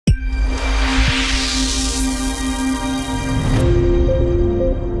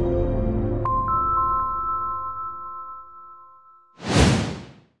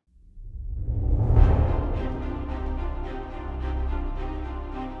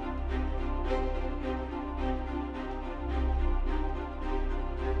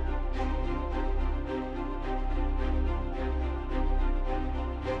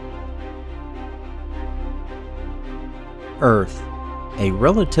Earth, a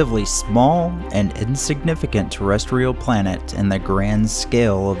relatively small and insignificant terrestrial planet in the grand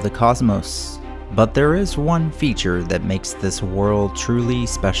scale of the cosmos. But there is one feature that makes this world truly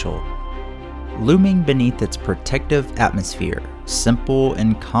special. Looming beneath its protective atmosphere, simple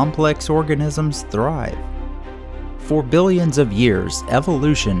and complex organisms thrive. For billions of years,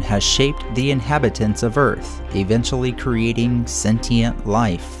 evolution has shaped the inhabitants of Earth, eventually creating sentient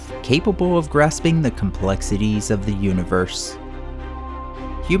life, capable of grasping the complexities of the universe.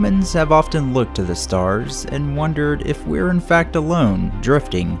 Humans have often looked to the stars and wondered if we're in fact alone,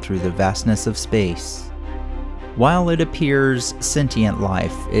 drifting through the vastness of space. While it appears sentient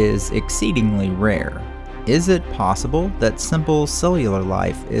life is exceedingly rare, is it possible that simple cellular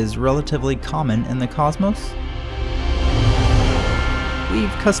life is relatively common in the cosmos? We've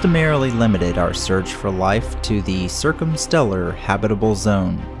customarily limited our search for life to the circumstellar habitable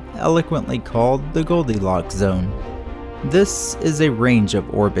zone, eloquently called the Goldilocks zone. This is a range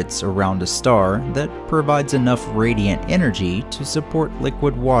of orbits around a star that provides enough radiant energy to support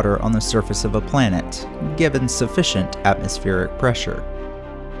liquid water on the surface of a planet, given sufficient atmospheric pressure.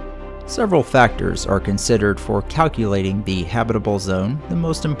 Several factors are considered for calculating the habitable zone, the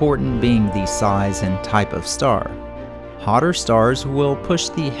most important being the size and type of star. Hotter stars will push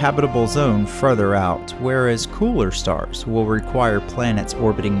the habitable zone further out, whereas cooler stars will require planets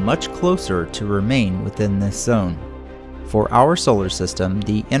orbiting much closer to remain within this zone. For our solar system,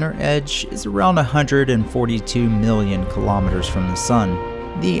 the inner edge is around 142 million kilometers from the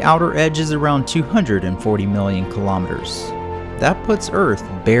Sun. The outer edge is around 240 million kilometers. That puts Earth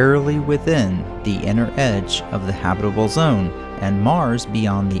barely within the inner edge of the habitable zone, and Mars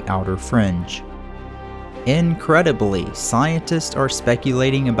beyond the outer fringe. Incredibly, scientists are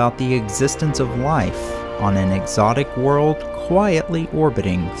speculating about the existence of life on an exotic world quietly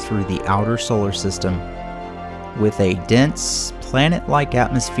orbiting through the outer solar system. With a dense, planet-like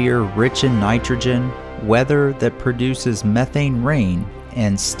atmosphere rich in nitrogen, weather that produces methane rain,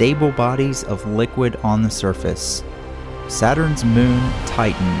 and stable bodies of liquid on the surface, Saturn's moon,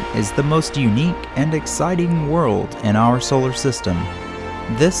 Titan, is the most unique and exciting world in our solar system.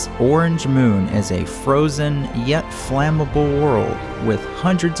 This orange moon is a frozen yet flammable world with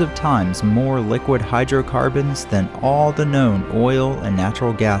hundreds of times more liquid hydrocarbons than all the known oil and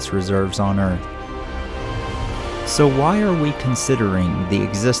natural gas reserves on Earth. So why are we considering the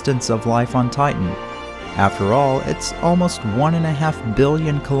existence of life on Titan? After all, it's almost 1.5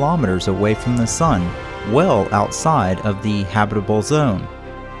 billion kilometers away from the Sun, well outside of the habitable zone.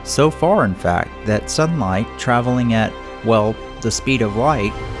 So far, in fact, that sunlight traveling at, well, the speed of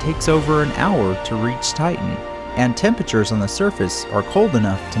light takes over an hour to reach Titan, and temperatures on the surface are cold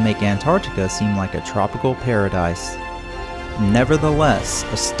enough to make Antarctica seem like a tropical paradise. Nevertheless,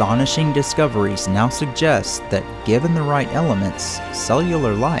 astonishing discoveries now suggest that given the right elements,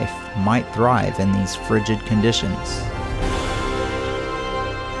 cellular life might thrive in these frigid conditions.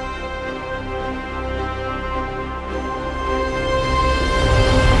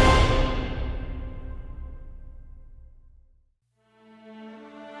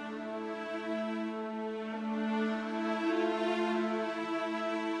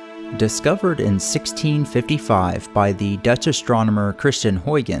 Discovered in 1655 by the Dutch astronomer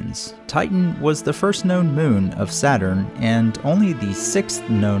Cassini-Huygens, Titan was the first known moon of Saturn and only the sixth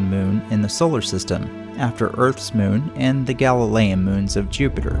known moon in the solar system, after Earth's moon and the Galilean moons of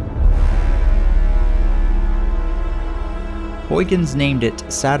Jupiter. Huygens named it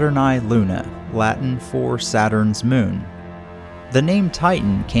Saturni Luna, Latin for Saturn's moon. The name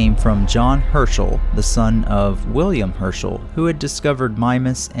Titan came from John Herschel, the son of William Herschel, who had discovered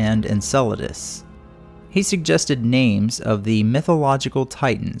Mimas and Enceladus. He suggested names of the mythological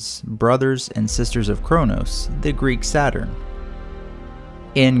Titans, brothers and sisters of Kronos, the Greek Saturn.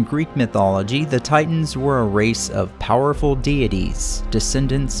 In Greek mythology, the Titans were a race of powerful deities,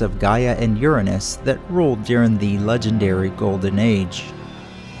 descendants of Gaia and Uranus that ruled during the legendary Golden Age.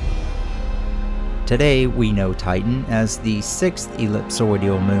 Today, we know Titan as the sixth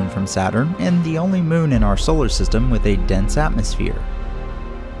ellipsoidal moon from Saturn and the only moon in our solar system with a dense atmosphere.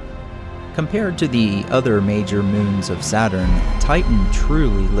 Compared to the other major moons of Saturn, Titan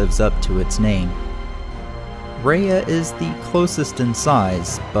truly lives up to its name. Rhea is the closest in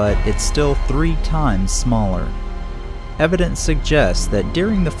size, but it's still 3 times smaller. Evidence suggests that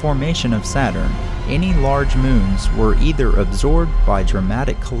during the formation of Saturn, any large moons were either absorbed by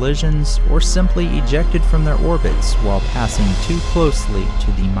dramatic collisions or simply ejected from their orbits while passing too closely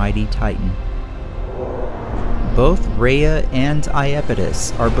to the mighty Titan. Both Rhea and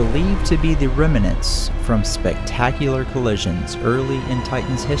Iapetus are believed to be the remnants from spectacular collisions early in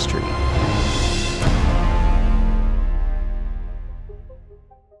Titan's history.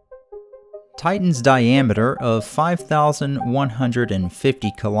 Titan's diameter of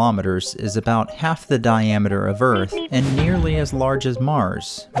 5,150 kilometers is about half the diameter of Earth and nearly as large as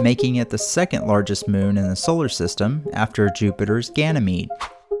Mars, making it the second largest moon in the solar system after Jupiter's Ganymede.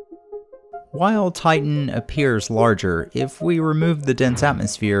 While Titan appears larger, if we remove the dense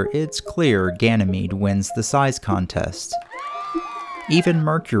atmosphere, it's clear Ganymede wins the size contest. Even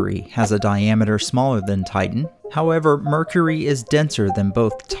Mercury has a diameter smaller than Titan. However, Mercury is denser than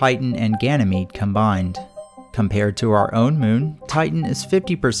both Titan and Ganymede combined. Compared to our own moon, Titan is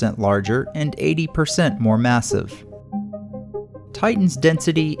 50% larger and 80% more massive. Titan's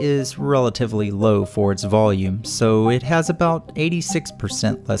density is relatively low for its volume, so it has about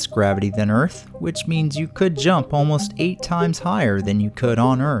 86% less gravity than Earth, which means you could jump almost 8 times higher than you could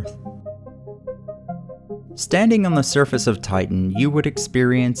on Earth. Standing on the surface of Titan, you would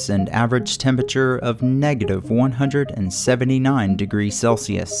experience an average temperature of negative 179 degrees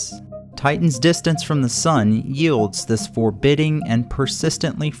Celsius. Titan's distance from the Sun yields this forbidding and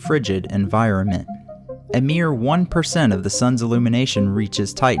persistently frigid environment. A mere 1% of the Sun's illumination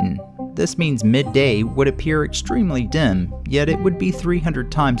reaches Titan. This means midday would appear extremely dim, yet it would be 300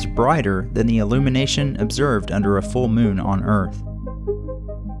 times brighter than the illumination observed under a full moon on Earth.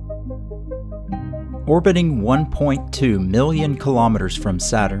 Orbiting 1.2 million kilometers from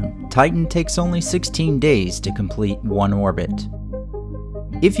Saturn, Titan takes only 16 days to complete one orbit.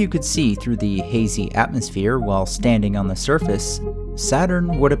 If you could see through the hazy atmosphere while standing on the surface,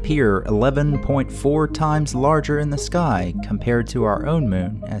 Saturn would appear 11.4 times larger in the sky compared to our own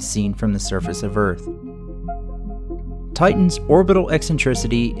moon as seen from the surface of Earth. Titan's orbital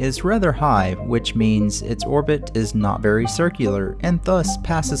eccentricity is rather high, which means its orbit is not very circular and thus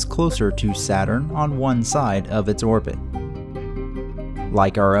passes closer to Saturn on one side of its orbit.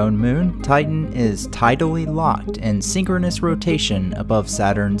 Like our own moon, Titan is tidally locked in synchronous rotation above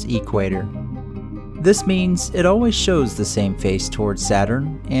Saturn's equator. This means it always shows the same face towards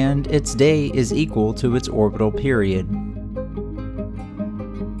Saturn, and its day is equal to its orbital period.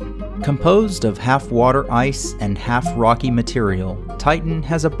 Composed of half water ice and half rocky material, Titan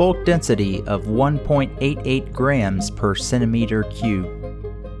has a bulk density of 1.88 grams per centimeter cube.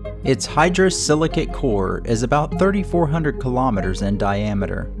 Its hydrous silicate core is about 3,400 kilometers in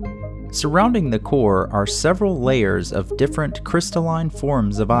diameter. Surrounding the core are several layers of different crystalline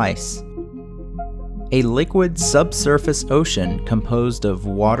forms of ice. A liquid subsurface ocean composed of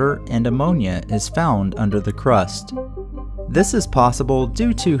water and ammonia is found under the crust. This is possible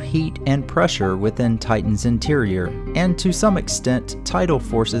due to heat and pressure within Titan's interior, and to some extent tidal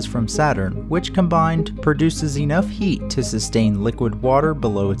forces from Saturn, which combined produces enough heat to sustain liquid water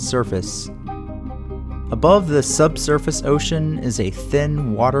below its surface. Above the subsurface ocean is a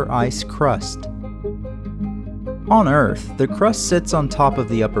thin water ice crust. On Earth, the crust sits on top of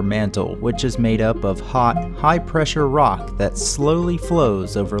the upper mantle, which is made up of hot, high-pressure rock that slowly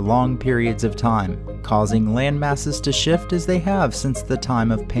flows over long periods of time, causing land masses to shift as they have since the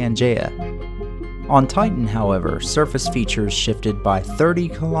time of Pangaea. On Titan, however, surface features shifted by 30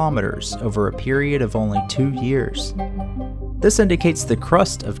 kilometers over a period of only 2 years. This indicates the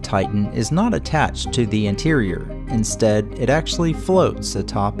crust of Titan is not attached to the interior. Instead, it actually floats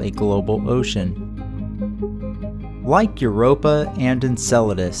atop a global ocean. Like Europa and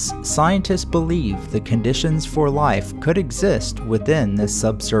Enceladus, scientists believe the conditions for life could exist within this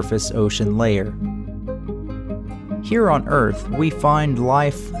subsurface ocean layer. Here on Earth, we find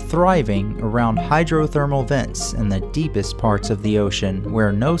life thriving around hydrothermal vents in the deepest parts of the ocean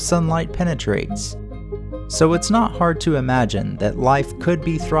where no sunlight penetrates. So it's not hard to imagine that life could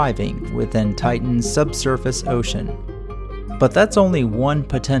be thriving within Titan's subsurface ocean. But that's only one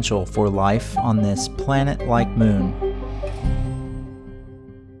potential for life on this planet-like moon.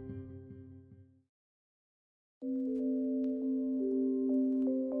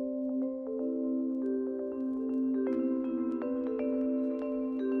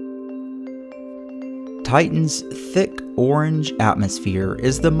 Titan's thick orange atmosphere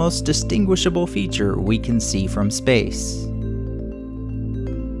is the most distinguishable feature we can see from space.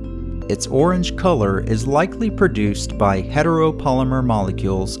 Its orange color is likely produced by heteropolymer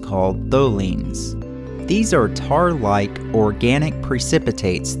molecules called tholins. These are tar-like organic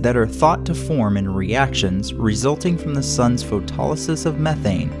precipitates that are thought to form in reactions resulting from the sun's photolysis of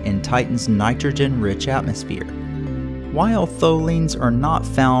methane in Titan's nitrogen-rich atmosphere. While tholins are not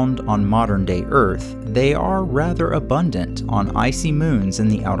found on modern-day Earth, they are rather abundant on icy moons in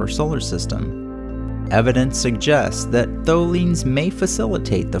the outer solar system. Evidence suggests that tholins may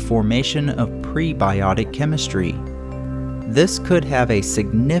facilitate the formation of prebiotic chemistry. This could have a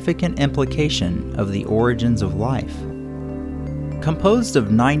significant implication of the origins of life. Composed of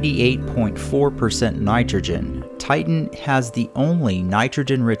 98.4% nitrogen, Titan has the only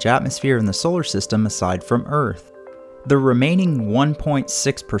nitrogen-rich atmosphere in the solar system aside from Earth. The remaining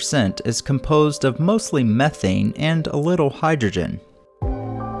 1.6% is composed of mostly methane and a little hydrogen.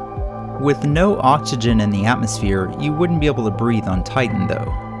 With no oxygen in the atmosphere, you wouldn't be able to breathe on Titan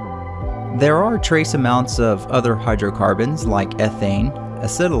though. There are trace amounts of other hydrocarbons like ethane,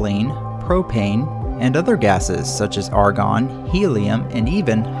 acetylene, propane, and other gases such as argon, helium, and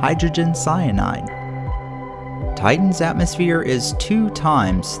even hydrogen cyanide. Titan's atmosphere is 2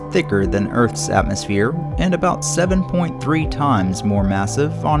 times thicker than Earth's atmosphere and about 7.3 times more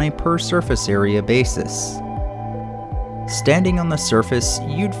massive on a per surface area basis. Standing on the surface,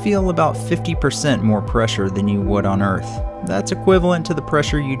 you'd feel about 50% more pressure than you would on Earth. That's equivalent to the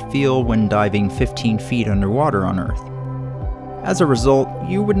pressure you'd feel when diving 15 feet underwater on Earth. As a result,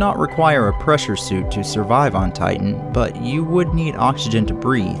 you would not require a pressure suit to survive on Titan, but you would need oxygen to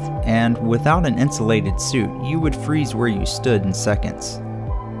breathe, and without an insulated suit, you would freeze where you stood in seconds.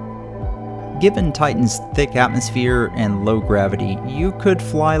 Given Titan's thick atmosphere and low gravity, you could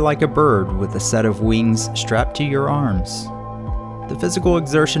fly like a bird with a set of wings strapped to your arms. The physical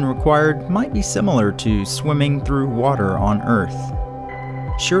exertion required might be similar to swimming through water on Earth.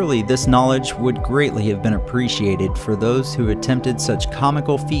 Surely this knowledge would greatly have been appreciated for those who attempted such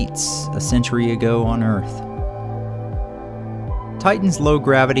comical feats a century ago on Earth. Titan's low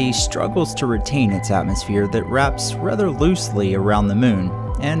gravity struggles to retain its atmosphere that wraps rather loosely around the Moon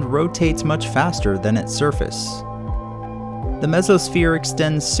and rotates much faster than its surface. The mesosphere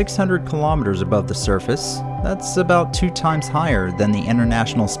extends 600 kilometers above the surface. That's about 2 times higher than the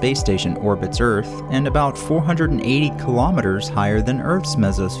International Space Station orbits Earth, and about 480 kilometers higher than Earth's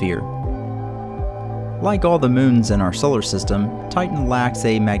mesosphere. Like all the moons in our solar system, Titan lacks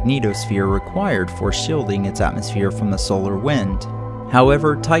a magnetosphere required for shielding its atmosphere from the solar wind.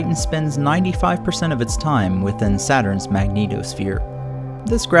 However, Titan spends 95% of its time within Saturn's magnetosphere.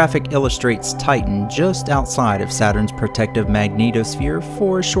 This graphic illustrates Titan just outside of Saturn's protective magnetosphere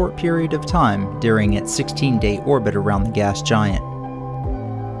for a short period of time during its 16-day orbit around the gas giant.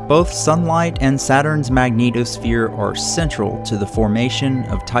 Both sunlight and Saturn's magnetosphere are central to the formation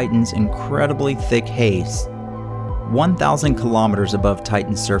of Titan's incredibly thick haze. 1,000 kilometers above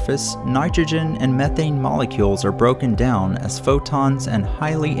Titan's surface, nitrogen and methane molecules are broken down as photons and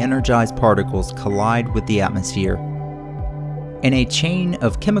highly energized particles collide with the atmosphere. In a chain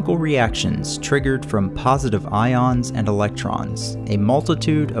of chemical reactions triggered from positive ions and electrons, a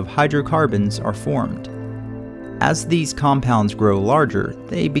multitude of hydrocarbons are formed. As these compounds grow larger,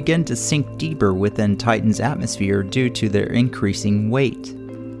 they begin to sink deeper within Titan's atmosphere due to their increasing weight.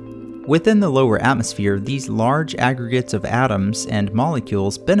 Within the lower atmosphere, these large aggregates of atoms and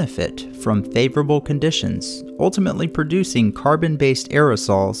molecules benefit from favorable conditions, ultimately producing carbon-based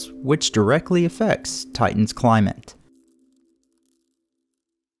aerosols, which directly affects Titan's climate.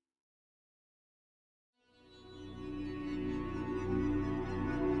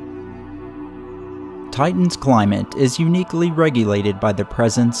 Titan's climate is uniquely regulated by the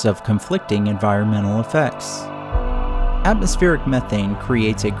presence of conflicting environmental effects. Atmospheric methane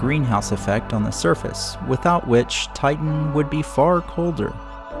creates a greenhouse effect on the surface, without which Titan would be far colder.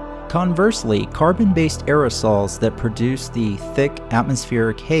 Conversely, carbon-based aerosols that produce the thick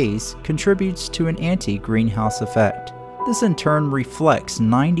atmospheric haze contributes to an anti-greenhouse effect. This in turn reflects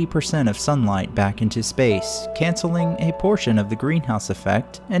 90% of sunlight back into space, canceling a portion of the greenhouse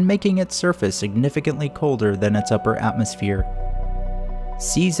effect and making its surface significantly colder than its upper atmosphere.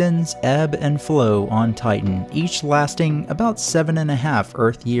 Seasons ebb and flow on Titan, each lasting about 7.5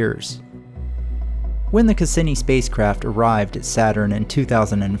 Earth years. When the Cassini spacecraft arrived at Saturn in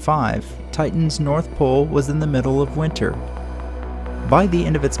 2005, Titan's North Pole was in the middle of winter. By the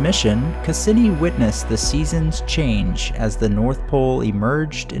end of its mission, Cassini witnessed the seasons change as the North Pole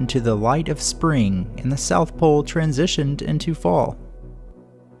emerged into the light of spring and the South Pole transitioned into fall.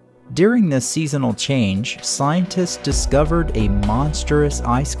 During this seasonal change, scientists discovered a monstrous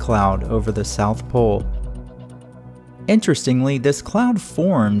ice cloud over the South Pole. Interestingly, this cloud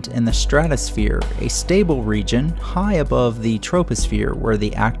formed in the stratosphere, a stable region high above the troposphere where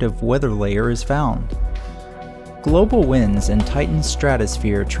the active weather layer is found. Global winds in Titan's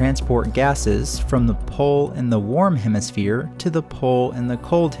stratosphere transport gases from the pole in the warm hemisphere to the pole in the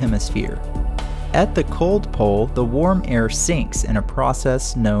cold hemisphere. At the cold pole, the warm air sinks in a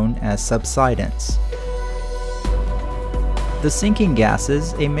process known as subsidence. The sinking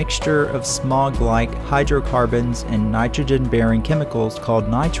gases, a mixture of smog-like hydrocarbons and nitrogen-bearing chemicals called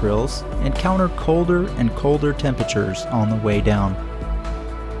nitriles, encounter colder and colder temperatures on the way down.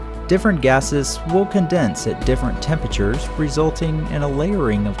 Different gases will condense at different temperatures, resulting in a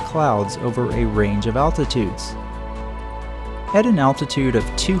layering of clouds over a range of altitudes. At an altitude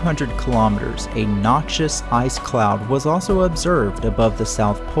of 200 kilometers, a noxious ice cloud was also observed above the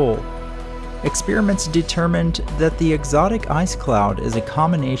South Pole. Experiments determined that the exotic ice cloud is a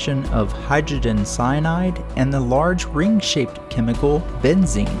combination of hydrogen cyanide and the large ring-shaped chemical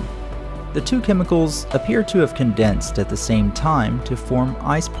benzene. The two chemicals appear to have condensed at the same time to form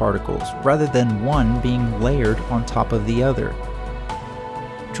ice particles, rather than one being layered on top of the other.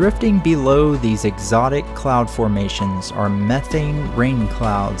 Drifting below these exotic cloud formations are methane rain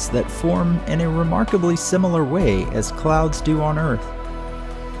clouds that form in a remarkably similar way as clouds do on Earth.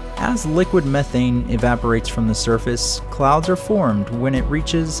 As liquid methane evaporates from the surface, clouds are formed when it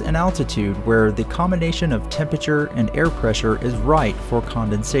reaches an altitude where the combination of temperature and air pressure is right for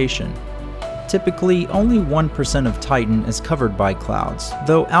condensation. Typically, only 1% of Titan is covered by clouds,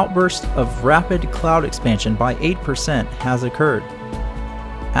 though outbursts of rapid cloud expansion by 8% has occurred.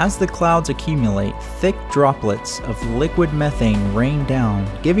 As the clouds accumulate, thick droplets of liquid methane rain down,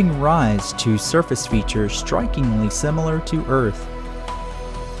 giving rise to surface features strikingly similar to Earth.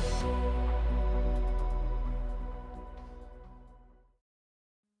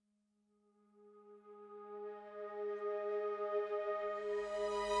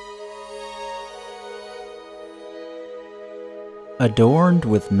 Adorned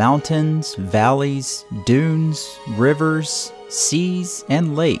with mountains, valleys, dunes, rivers, seas,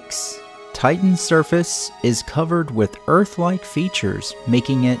 and lakes, Titan's surface is covered with Earth-like features,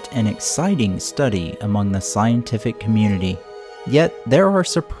 making it an exciting study among the scientific community. Yet there are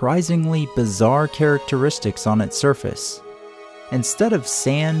surprisingly bizarre characteristics on its surface. Instead of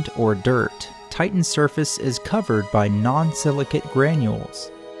sand or dirt, Titan's surface is covered by non-silicate granules.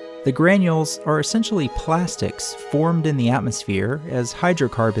 The granules are essentially plastics formed in the atmosphere as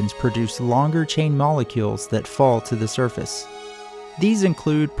hydrocarbons produce longer chain molecules that fall to the surface. These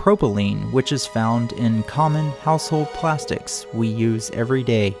include propylene, which is found in common household plastics we use every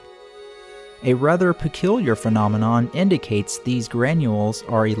day. A rather peculiar phenomenon indicates these granules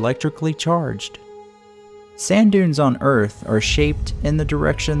are electrically charged. Sand dunes on Earth are shaped in the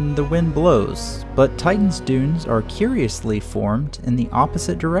direction the wind blows, but Titan's dunes are curiously formed in the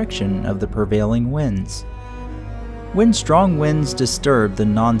opposite direction of the prevailing winds. When strong winds disturb the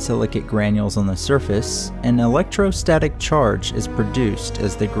non-silicate granules on the surface, an electrostatic charge is produced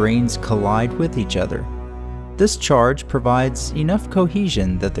as the grains collide with each other. This charge provides enough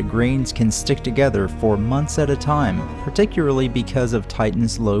cohesion that the grains can stick together for months at a time, particularly because of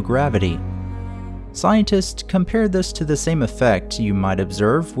Titan's low gravity. Scientists compare this to the same effect you might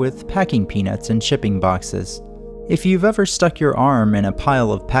observe with packing peanuts in shipping boxes. If you've ever stuck your arm in a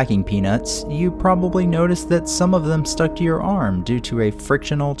pile of packing peanuts, you probably noticed that some of them stuck to your arm due to a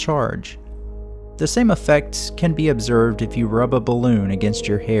frictional charge. The same effect can be observed if you rub a balloon against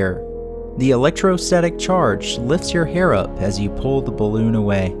your hair. The electrostatic charge lifts your hair up as you pull the balloon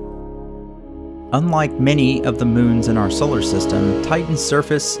away. Unlike many of the moons in our solar system, Titan's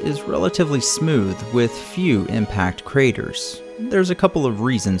surface is relatively smooth with few impact craters. There's a couple of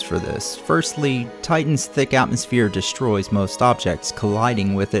reasons for this. Firstly, Titan's thick atmosphere destroys most objects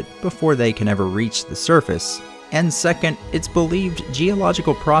colliding with it before they can ever reach the surface. And second, it's believed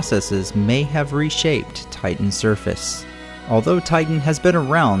geological processes may have reshaped Titan's surface. Although Titan has been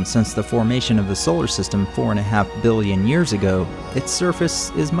around since the formation of the solar system 4.5 billion years ago, its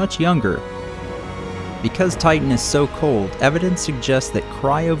surface is much younger. Because Titan is so cold, evidence suggests that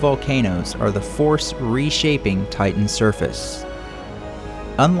cryovolcanoes are the force reshaping Titan's surface.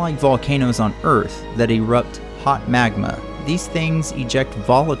 Unlike volcanoes on Earth that erupt hot magma, these things eject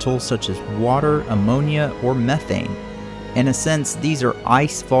volatiles such as water, ammonia, or methane. In a sense, these are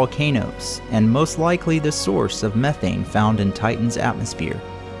ice volcanoes, and most likely the source of methane found in Titan's atmosphere.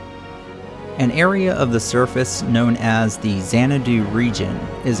 An area of the surface known as the Xanadu region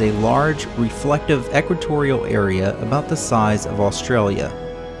is a large, reflective equatorial area about the size of Australia.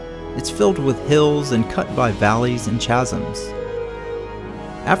 It's filled with hills and cut by valleys and chasms.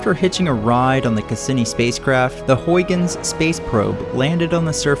 After hitching a ride on the Cassini spacecraft, the Huygens space probe landed on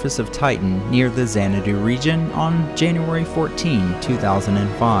the surface of Titan near the Xanadu region on January 14,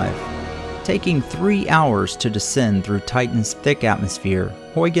 2005. Taking 3 hours to descend through Titan's thick atmosphere,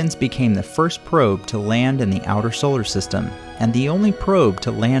 Huygens became the first probe to land in the outer solar system, and the only probe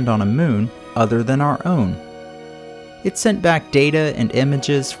to land on a moon other than our own. It sent back data and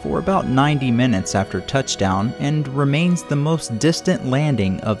images for about 90 minutes after touchdown and remains the most distant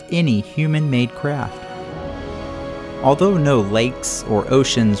landing of any human-made craft. Although no lakes or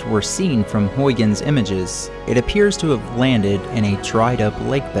oceans were seen from Huygens images, it appears to have landed in a dried-up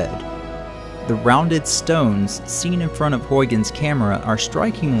lakebed. The rounded stones seen in front of Huygens' camera are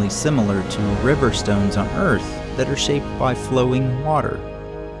strikingly similar to river stones on Earth that are shaped by flowing water.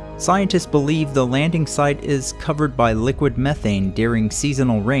 Scientists believe the landing site is covered by liquid methane during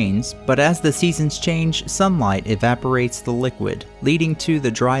seasonal rains, but as the seasons change, sunlight evaporates the liquid, leading to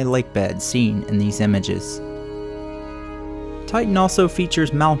the dry lakebed seen in these images. Titan also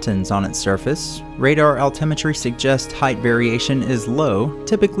features mountains on its surface. Radar altimetry suggests height variation is low,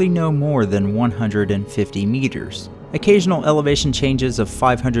 typically no more than 150 meters. Occasional elevation changes of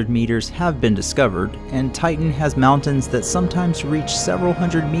 500 meters have been discovered, and Titan has mountains that sometimes reach several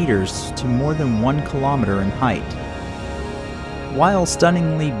hundred meters to more than 1 kilometer in height. While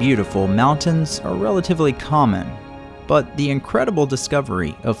stunningly beautiful, mountains are relatively common, but the incredible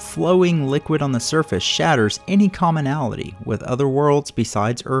discovery of flowing liquid on the surface shatters any commonality with other worlds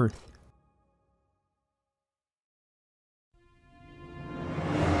besides Earth.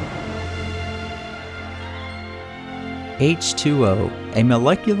 H2O, a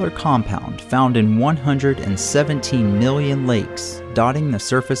molecular compound found in 117 million lakes dotting the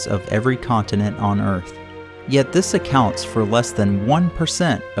surface of every continent on Earth. Yet this accounts for less than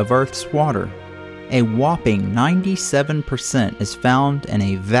 1% of Earth's water. A whopping 97% is found in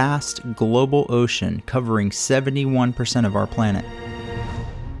a vast global ocean covering 71% of our planet.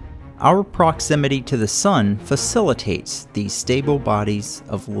 Our proximity to the Sun facilitates these stable bodies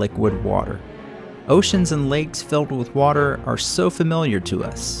of liquid water. Oceans and lakes filled with water are so familiar to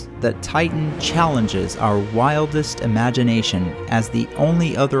us that Titan challenges our wildest imagination as the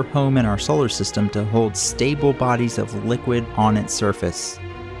only other home in our solar system to hold stable bodies of liquid on its surface.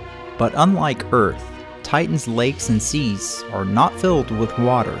 But unlike Earth, Titan's lakes and seas are not filled with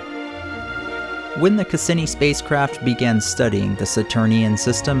water. When the Cassini spacecraft began studying the Saturnian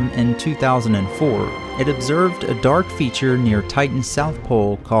system in 2004, it observed a dark feature near Titan's south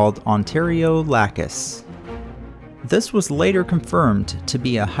pole called Ontario Lacus. This was later confirmed to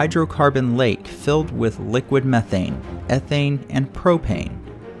be a hydrocarbon lake filled with liquid methane, ethane, and propane,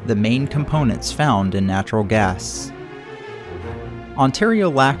 the main components found in natural gas. Ontario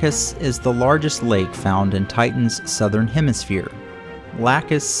Lacus is the largest lake found in Titan's southern hemisphere.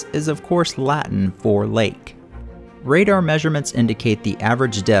 Lacus is of course Latin for lake. Radar measurements indicate the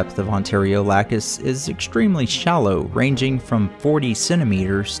average depth of Ontario Lacus is extremely shallow, ranging from 40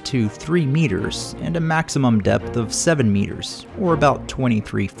 centimeters to 3 meters, and a maximum depth of 7 meters, or about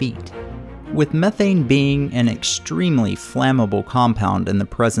 23 feet. With methane being an extremely flammable compound in the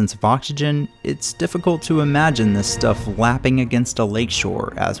presence of oxygen, it's difficult to imagine this stuff lapping against a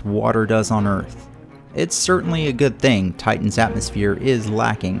lakeshore as water does on Earth. It's certainly a good thing Titan's atmosphere is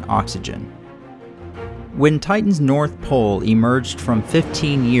lacking oxygen. When Titan's North Pole emerged from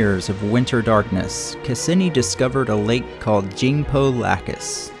 15 years of winter darkness, Cassini discovered a lake called Jingpo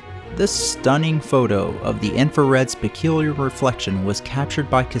Lacus. This stunning photo of the infrared's peculiar reflection was captured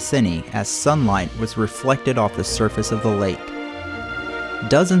by Cassini as sunlight was reflected off the surface of the lake.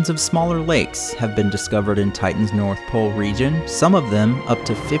 Dozens of smaller lakes have been discovered in Titan's North Pole region, some of them up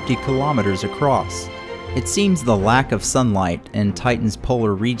to 50 kilometers across. It seems the lack of sunlight in Titan's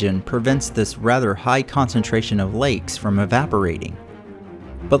polar region prevents this rather high concentration of lakes from evaporating.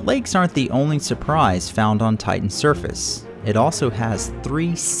 But lakes aren't the only surprise found on Titan's surface. It also has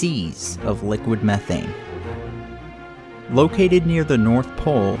 3 seas of liquid methane. Located near the North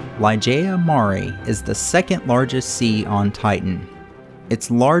Pole, Ligeia Mare is the second largest sea on Titan.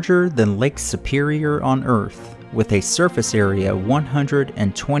 It's larger than Lake Superior on Earth, with a surface area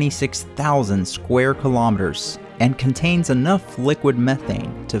 126,000 square kilometers, and contains enough liquid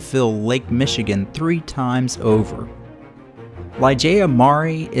methane to fill Lake Michigan 3 times over. Ligeia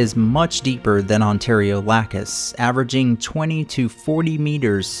Mare is much deeper than Ontario Lacus, averaging 20 to 40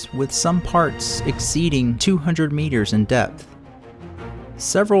 meters, with some parts exceeding 200 meters in depth.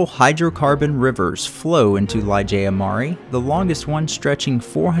 Several hydrocarbon rivers flow into Ligeia Mare, the longest one stretching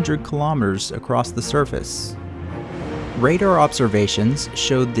 400 kilometers across the surface. Radar observations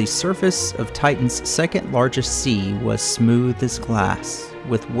showed the surface of Titan's second largest sea was smooth as glass,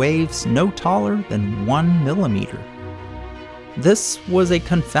 with waves no taller than 1 millimeter. This was a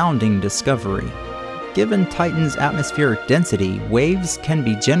confounding discovery. Given Titan's atmospheric density, waves can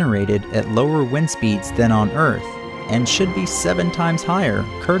be generated at lower wind speeds than on Earth, and should be 7 times higher,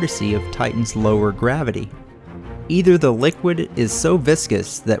 courtesy of Titan's lower gravity. Either the liquid is so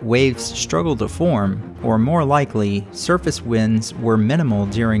viscous that waves struggle to form, or more likely, surface winds were minimal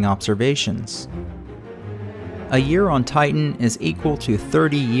during observations. A year on Titan is equal to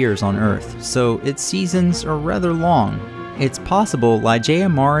 30 years on Earth, so its seasons are rather long. It's possible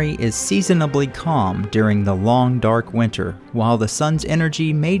Ligeia Mare is seasonably calm during the long dark winter, while the sun's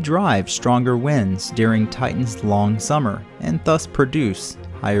energy may drive stronger winds during Titan's long summer, and thus produce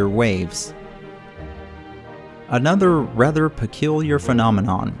higher waves. Another rather peculiar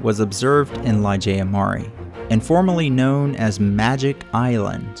phenomenon was observed in Ligeia Mare. Informally known as Magic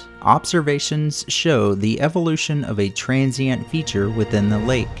Island, observations show the evolution of a transient feature within the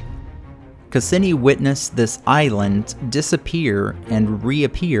lake. Cassini witnessed this island disappear and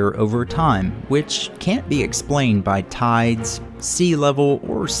reappear over time, which can't be explained by tides, sea level,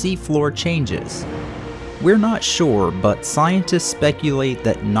 or seafloor changes. We're not sure, but scientists speculate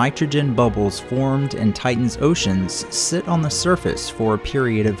that nitrogen bubbles formed in Titan's oceans sit on the surface for a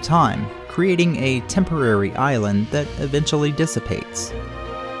period of time, creating a temporary island that eventually dissipates.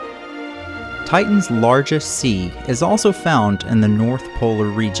 Titan's largest sea is also found in the North Polar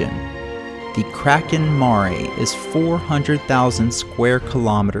region. The Kraken Mare is 400,000 square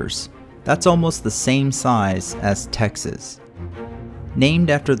kilometers. That's almost the same size as Texas. Named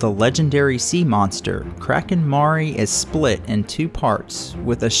after the legendary sea monster, Kraken Mare is split in two parts,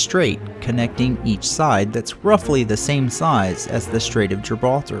 with a strait connecting each side that's roughly the same size as the Strait of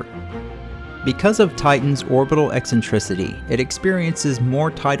Gibraltar. Because of Titan's orbital eccentricity, it experiences more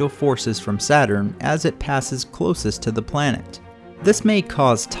tidal forces from Saturn as it passes closest to the planet. This may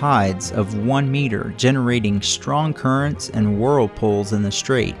cause tides of 1 meter, generating strong currents and whirlpools in the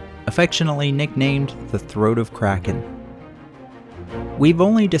strait, affectionately nicknamed the Throat of Kraken. We've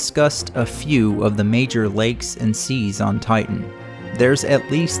only discussed a few of the major lakes and seas on Titan. There's at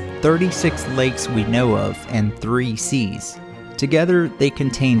least 36 lakes we know of and 3 seas. Together, they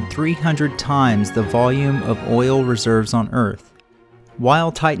contain 300 times the volume of oil reserves on Earth.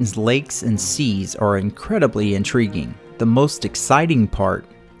 While Titan's lakes and seas are incredibly intriguing, the most exciting part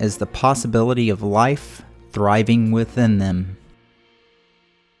is the possibility of life thriving within them.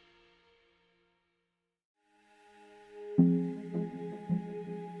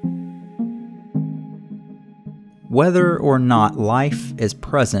 Whether or not life is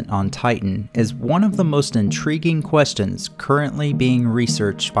present on Titan is one of the most intriguing questions currently being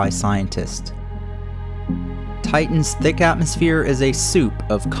researched by scientists. Titan's thick atmosphere is a soup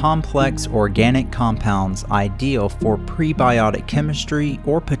of complex organic compounds ideal for prebiotic chemistry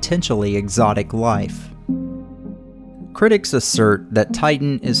or potentially exotic life. Critics assert that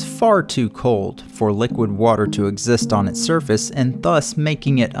Titan is far too cold for liquid water to exist on its surface, and thus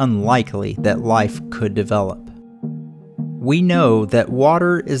making it unlikely that life could develop. We know that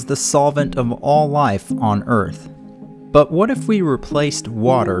water is the solvent of all life on Earth. But what if we replaced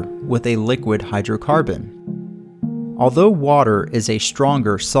water with a liquid hydrocarbon? Although water is a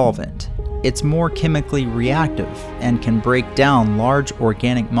stronger solvent, it's more chemically reactive and can break down large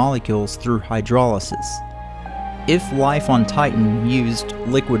organic molecules through hydrolysis. If life on Titan used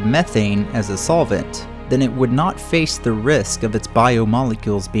liquid methane as a solvent, then it would not face the risk of its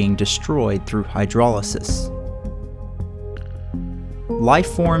biomolecules being destroyed through hydrolysis.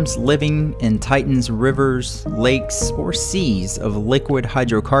 Life forms living in Titan's rivers, lakes, or seas of liquid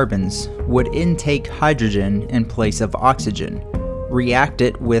hydrocarbons would intake hydrogen in place of oxygen, react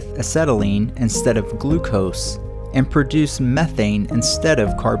it with acetylene instead of glucose, and produce methane instead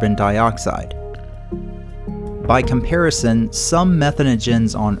of carbon dioxide. By comparison, some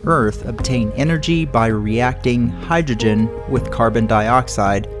methanogens on Earth obtain energy by reacting hydrogen with carbon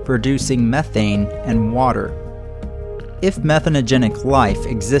dioxide, producing methane and water. If methanogenic life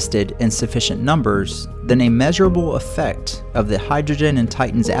existed in sufficient numbers, then a measurable effect of the hydrogen in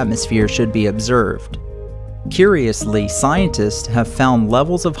Titan's atmosphere should be observed. Curiously, scientists have found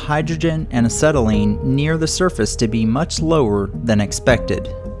levels of hydrogen and acetylene near the surface to be much lower than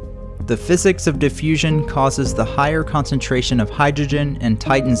expected. The physics of diffusion causes the higher concentration of hydrogen in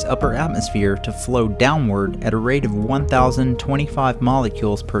Titan's upper atmosphere to flow downward at a rate of 1,025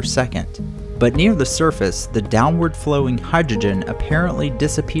 molecules per second. But near the surface, the downward flowing hydrogen apparently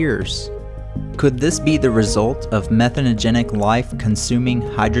disappears. Could this be the result of methanogenic life consuming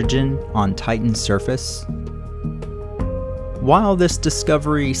hydrogen on Titan's surface? While this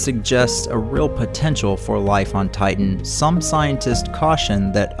discovery suggests a real potential for life on Titan, some scientists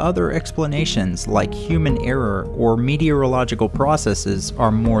caution that other explanations like human error or meteorological processes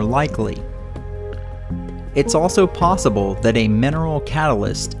are more likely. It's also possible that a mineral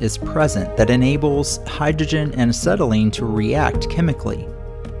catalyst is present that enables hydrogen and acetylene to react chemically.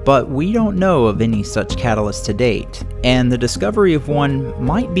 But we don't know of any such catalyst to date, and the discovery of one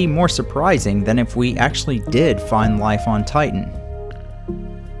might be more surprising than if we actually did find life on Titan.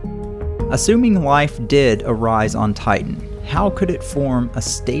 Assuming life did arise on Titan, how could it form a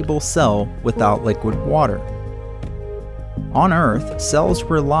stable cell without liquid water? On Earth, cells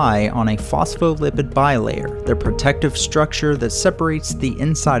rely on a phospholipid bilayer, the protective structure that separates the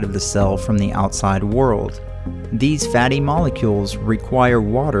inside of the cell from the outside world. These fatty molecules require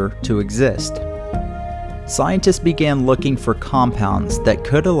water to exist. Scientists began looking for compounds that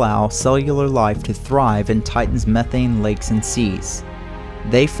could allow cellular life to thrive in Titan's methane lakes and seas.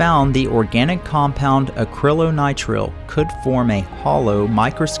 They found the organic compound acrylonitrile could form a hollow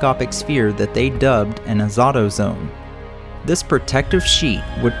microscopic sphere that they dubbed an azotozone. This protective sheet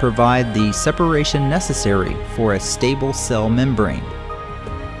would provide the separation necessary for a stable cell membrane.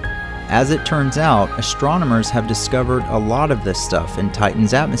 As it turns out, astronomers have discovered a lot of this stuff in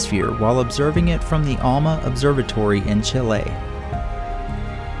Titan's atmosphere while observing it from the ALMA Observatory in Chile.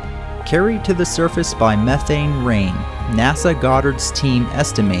 Carried to the surface by methane rain, NASA Goddard's team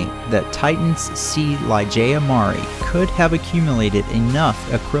estimate that Titan's sea Ligeia mare could have accumulated enough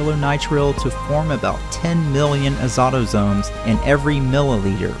acrylonitrile to form about 10 million azotozones in every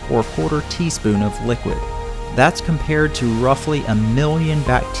milliliter or quarter teaspoon of liquid. That's compared to roughly 1 million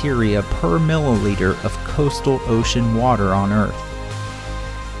bacteria per milliliter of coastal ocean water on Earth.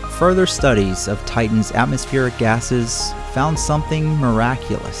 Further studies of Titan's atmospheric gases found something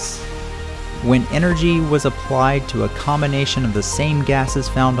miraculous. When energy was applied to a combination of the same gases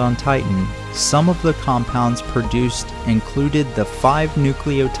found on Titan, some of the compounds produced included the 5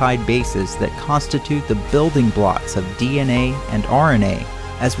 nucleotide bases that constitute the building blocks of DNA and RNA,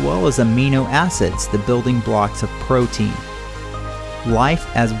 as well as amino acids, the building blocks of protein.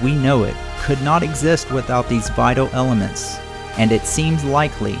 Life as we know it could not exist without these vital elements, and it seems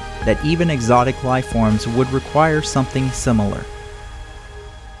likely that even exotic life forms would require something similar.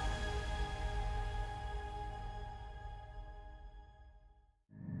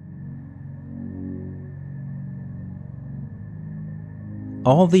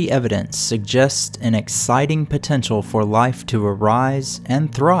 All the evidence suggests an exciting potential for life to arise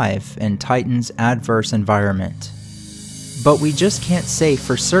and thrive in Titan's adverse environment. But we just can't say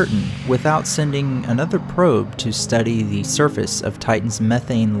for certain without sending another probe to study the surface of Titan's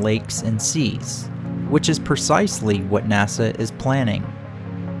methane lakes and seas, which is precisely what NASA is planning.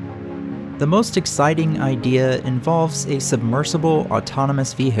 The most exciting idea involves a submersible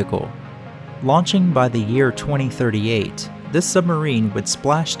autonomous vehicle. Launching by the year 2038, this submarine would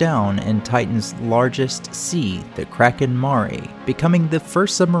splash down in Titan's largest sea, the Kraken Mare, becoming the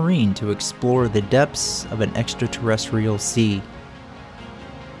first submarine to explore the depths of an extraterrestrial sea.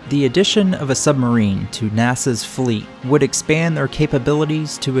 The addition of a submarine to NASA's fleet would expand their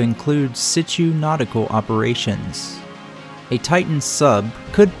capabilities to include situ nautical operations. A Titan sub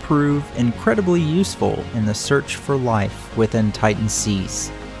could prove incredibly useful in the search for life within Titan's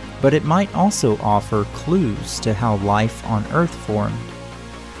seas, but it might also offer clues to how life on Earth formed.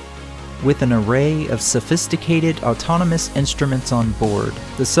 With an array of sophisticated autonomous instruments on board,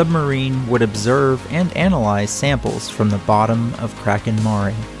 the submarine would observe and analyze samples from the bottom of Kraken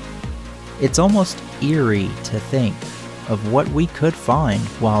Mare. It's almost eerie to think of what we could find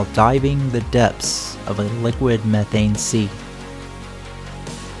while diving the depths of a liquid methane sea.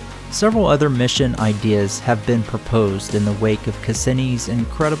 Several other mission ideas have been proposed in the wake of Cassini's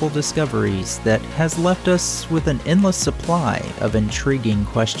incredible discoveries that has left us with an endless supply of intriguing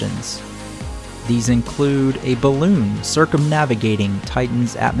questions. These include a balloon circumnavigating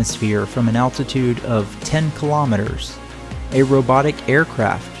Titan's atmosphere from an altitude of 10 kilometers, a robotic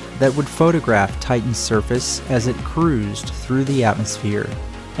aircraft that would photograph Titan's surface as it cruised through the atmosphere,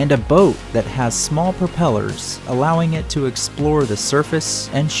 and a boat that has small propellers, allowing it to explore the surface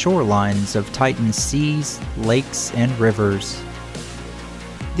and shorelines of Titan's seas, lakes, and rivers.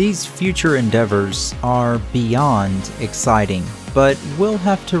 These future endeavors are beyond exciting, but we'll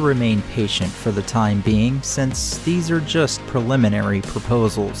have to remain patient for the time being since these are just preliminary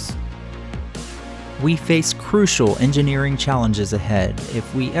proposals. We face crucial engineering challenges ahead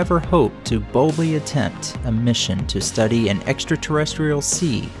if we ever hope to boldly attempt a mission to study an extraterrestrial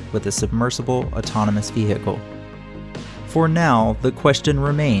sea with a submersible autonomous vehicle. For now, the question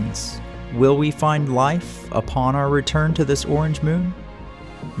remains, will we find life upon our return to this orange moon?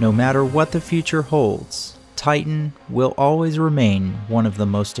 No matter what the future holds, Titan will always remain one of the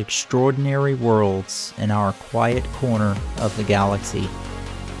most extraordinary worlds in our quiet corner of the galaxy.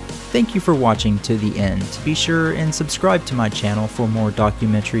 Thank you for watching to the end. Be sure and subscribe to my channel for more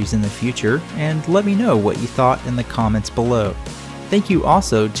documentaries in the future, and let me know what you thought in the comments below. Thank you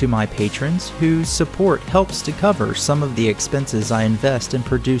also to my patrons whose support helps to cover some of the expenses I invest in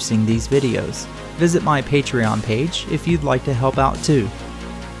producing these videos. Visit my Patreon page if you'd like to help out too.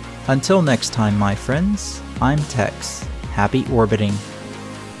 Until next time, my friends, I'm Tex. Happy orbiting.